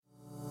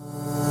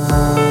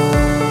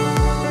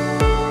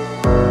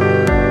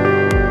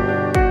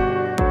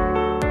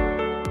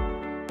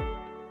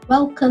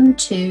Welcome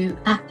to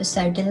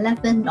episode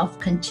 11 of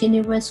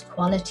Continuous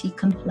Quality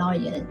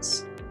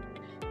Compliance.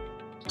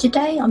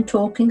 Today I'm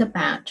talking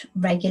about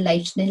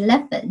Regulation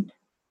 11,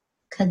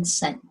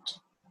 consent.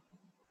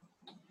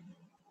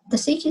 The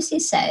CQC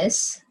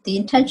says the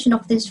intention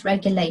of this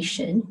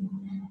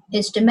regulation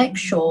is to make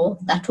sure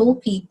that all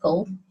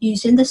people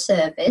using the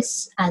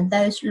service and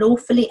those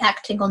lawfully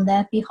acting on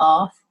their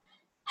behalf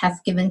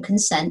have given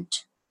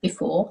consent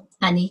before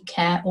any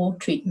care or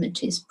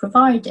treatment is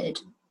provided.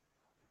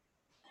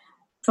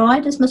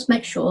 Providers must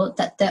make sure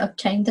that they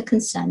obtain the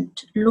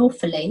consent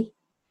lawfully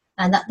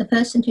and that the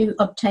person who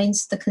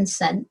obtains the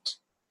consent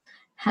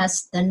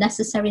has the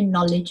necessary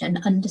knowledge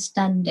and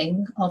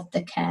understanding of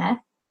the care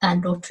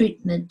and or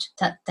treatment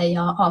that they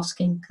are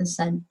asking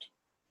consent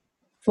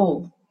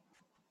for.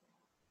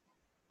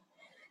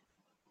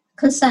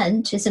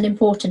 Consent is an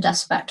important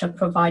aspect of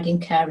providing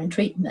care and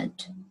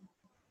treatment,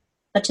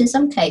 but in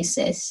some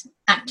cases,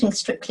 acting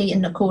strictly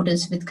in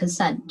accordance with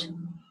consent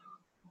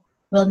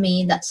will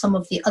mean that some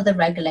of the other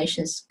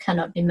regulations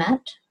cannot be met.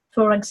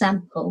 For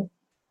example,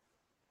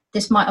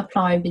 this might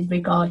apply with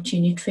regard to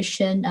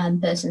nutrition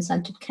and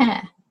person-centered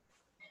care.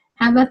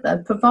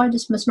 However,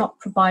 providers must not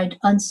provide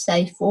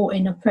unsafe or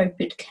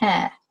inappropriate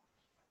care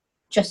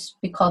just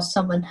because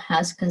someone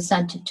has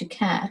consented to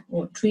care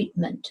or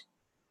treatment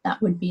that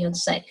would be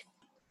unsafe.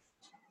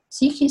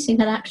 CQC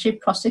can actually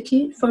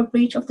prosecute for a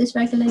breach of this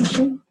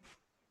regulation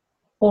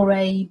or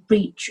a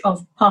breach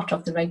of part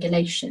of the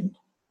regulation,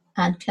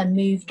 and can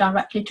move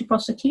directly to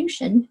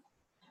prosecution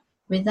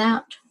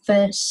without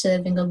first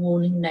serving a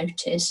warning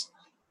notice.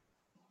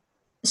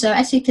 So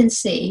as you can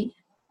see,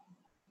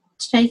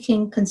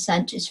 taking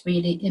consent is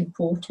really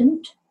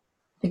important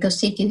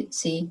because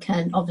CQC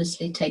can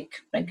obviously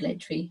take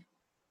regulatory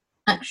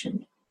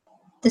action.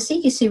 The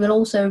CQC will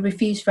also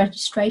refuse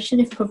registration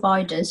if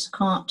providers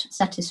can't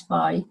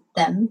satisfy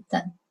them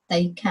that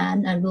they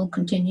can and will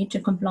continue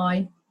to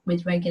comply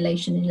with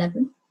Regulation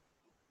 11.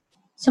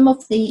 Some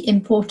of the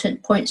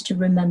important points to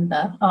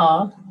remember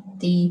are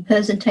the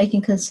person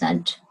taking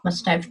consent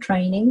must have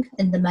training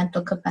in the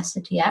Mental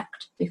Capacity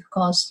Act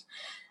because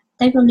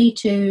they will need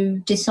to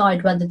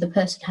decide whether the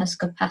person has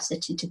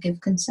capacity to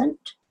give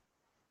consent.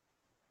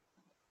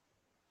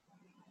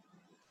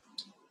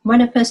 When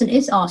a person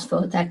is asked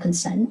for their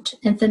consent,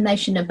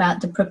 information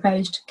about the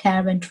proposed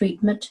care and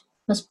treatment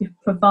must be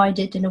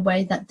provided in a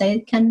way that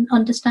they can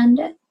understand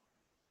it.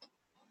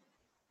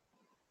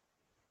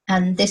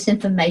 And this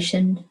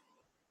information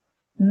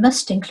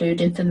must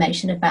include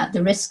information about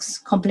the risks,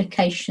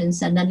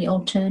 complications, and any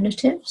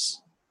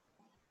alternatives.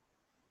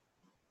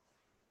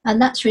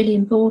 And that's really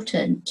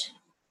important.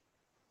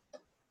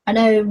 I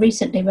know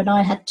recently when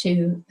I had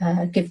to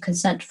give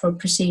consent for a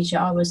procedure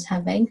I was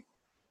having,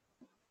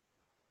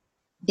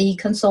 the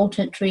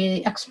consultant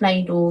really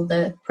explained all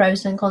the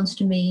pros and cons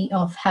to me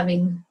of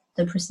having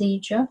the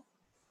procedure.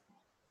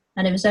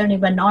 And it was only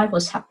when I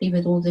was happy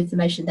with all the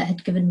information they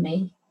had given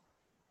me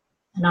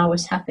and I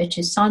was happy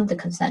to sign the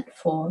consent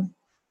form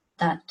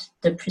that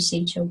the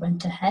procedure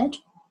went ahead,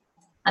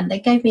 and they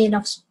gave me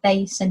enough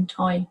space and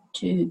time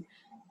to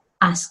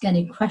ask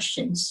any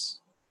questions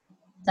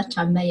that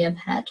I may have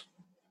had.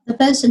 The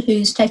person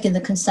who's taking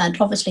the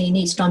consent obviously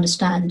needs to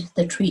understand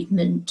the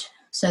treatment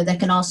so they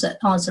can also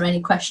answer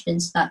any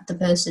questions that the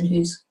person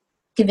who's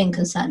giving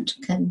consent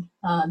can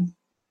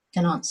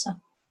answer.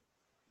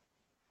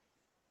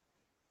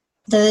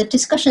 The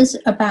discussions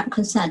about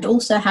consent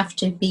also have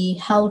to be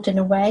held in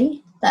a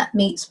way that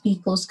meets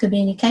people's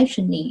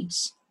communication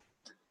needs.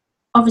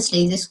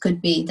 Obviously, this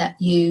could be that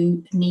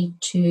you need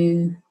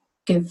to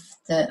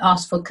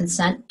ask for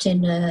consent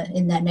in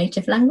their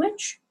native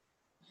language.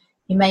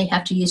 You may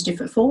have to use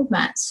different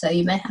formats, so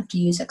you may have to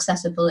use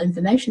Accessible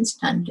Information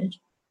Standard.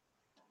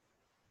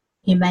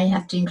 You may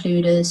have to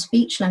include a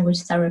speech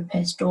language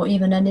therapist or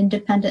even an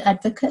independent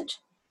advocate.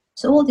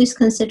 So all these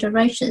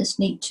considerations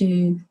need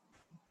to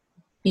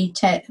be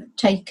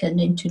taken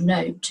into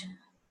note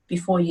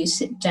before you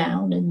sit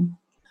down and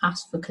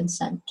ask for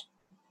consent.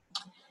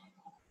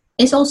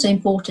 It's also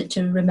important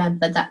to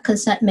remember that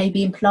consent may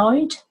be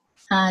implied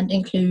and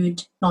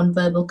include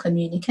non-verbal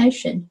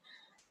communication,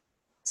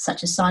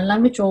 such as sign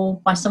language or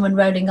by someone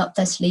rolling up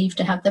their sleeve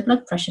to have their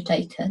blood pressure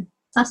taken.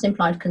 That's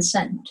implied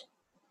consent.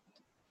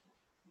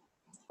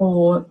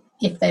 Or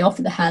if they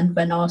offer the hand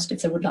when asked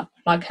if they would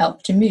like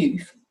help to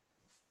move.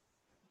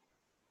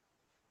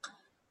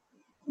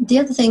 The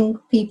other thing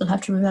people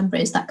have to remember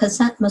is that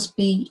consent must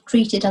be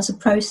treated as a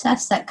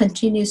process that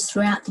continues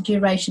throughout the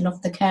duration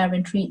of the care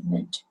and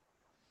treatment,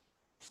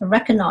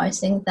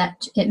 recognising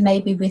that it may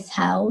be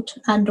withheld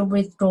and or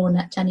withdrawn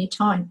at any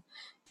time.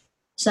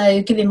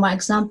 So giving my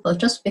example,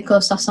 just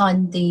because I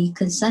signed the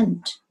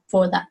consent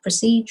for that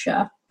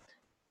procedure,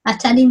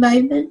 at any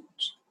moment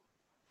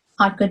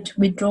I could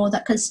withdraw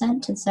that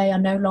consent and say I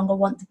no longer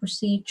want the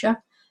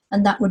procedure,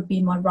 and that would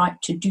be my right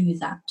to do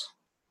that.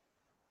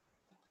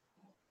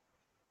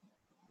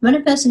 When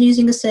a person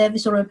using a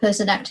service or a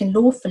person acting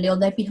lawfully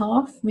on their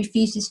behalf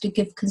refuses to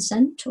give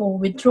consent or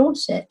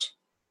withdraws it,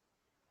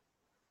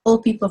 all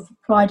people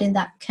providing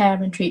that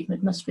care and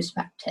treatment must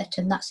respect it,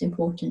 and that's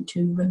important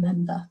to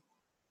remember.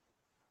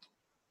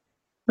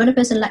 When a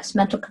person lacks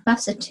mental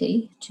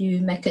capacity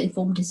to make an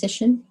informed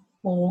decision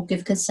or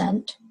give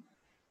consent,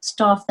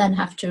 staff then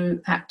have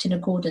to act in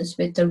accordance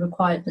with the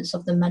requirements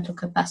of the Mental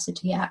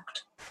Capacity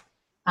Act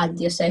and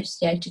the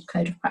associated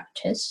code of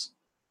practice.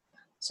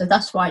 So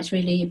that's why it's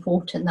really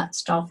important that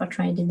staff are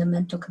trained in the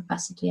Mental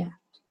Capacity Act.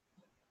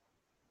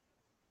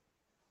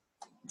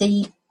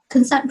 The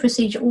consent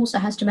procedure also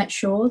has to make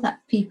sure that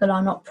people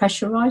are not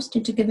pressurised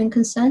into giving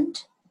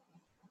consent.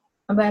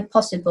 And where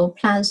possible,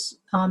 plans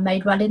are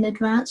made well in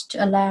advance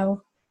to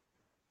allow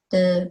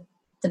the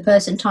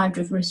person time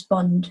to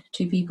respond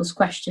to people's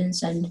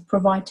questions and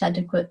provide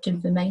adequate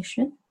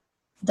information.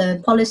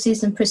 The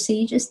policies and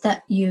procedures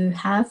that you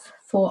have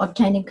for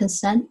obtaining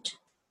consent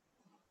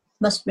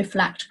must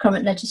reflect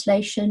current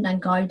legislation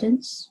and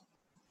guidance.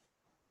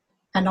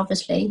 And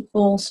obviously,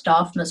 all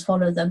staff must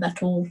follow them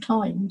at all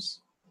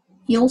times.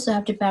 You also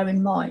have to bear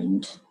in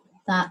mind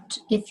that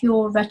if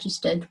you're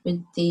registered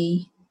with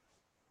the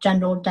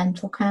General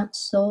Dental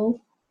Council,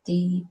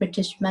 the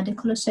British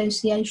Medical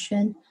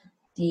Association,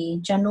 the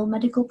General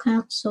Medical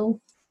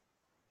Council,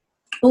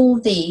 all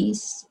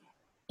these,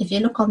 if you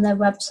look on their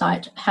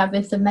website, have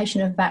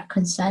information about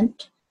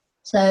consent.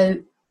 So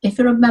if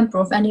you're a member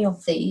of any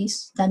of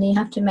these, then you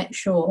have to make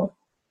sure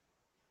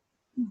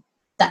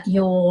that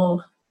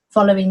you're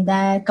following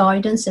their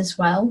guidance as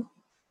well.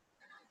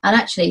 And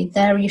actually,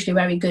 they're usually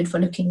very good for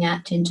looking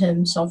at in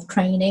terms of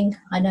training.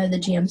 I know the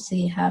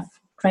GMC have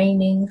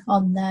training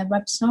on their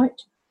website.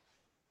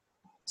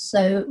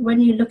 So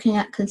when you're looking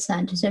at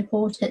consent, it's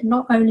important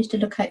not only to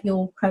look at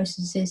your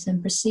processes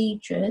and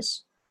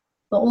procedures,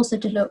 but also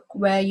to look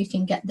where you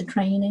can get the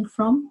training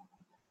from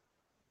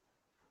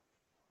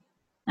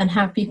and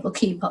how people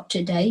keep up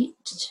to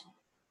date.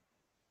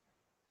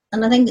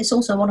 And I think it's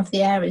also one of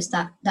the areas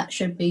that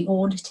should be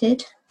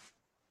audited,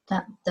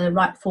 that the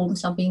right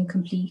forms are being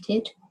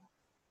completed.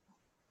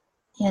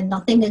 And I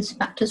think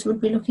inspectors would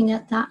be looking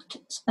at that,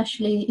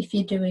 especially if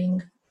you're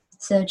doing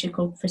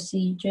surgical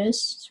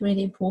procedures. It's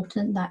really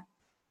important that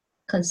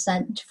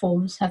consent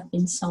forms have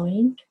been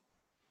signed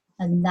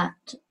and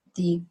that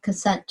the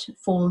consent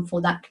form for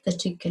that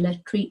particular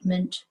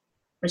treatment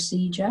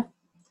procedure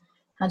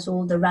has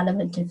all the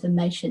relevant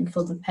information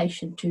for the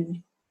patient to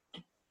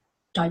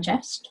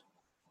digest.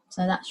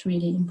 So that's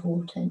really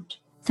important.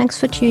 Thanks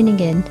for tuning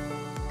in.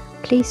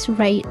 Please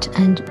rate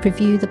and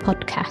review the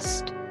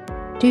podcast.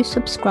 Do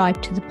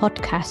subscribe to the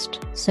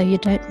podcast so you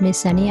don't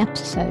miss any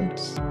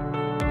episodes.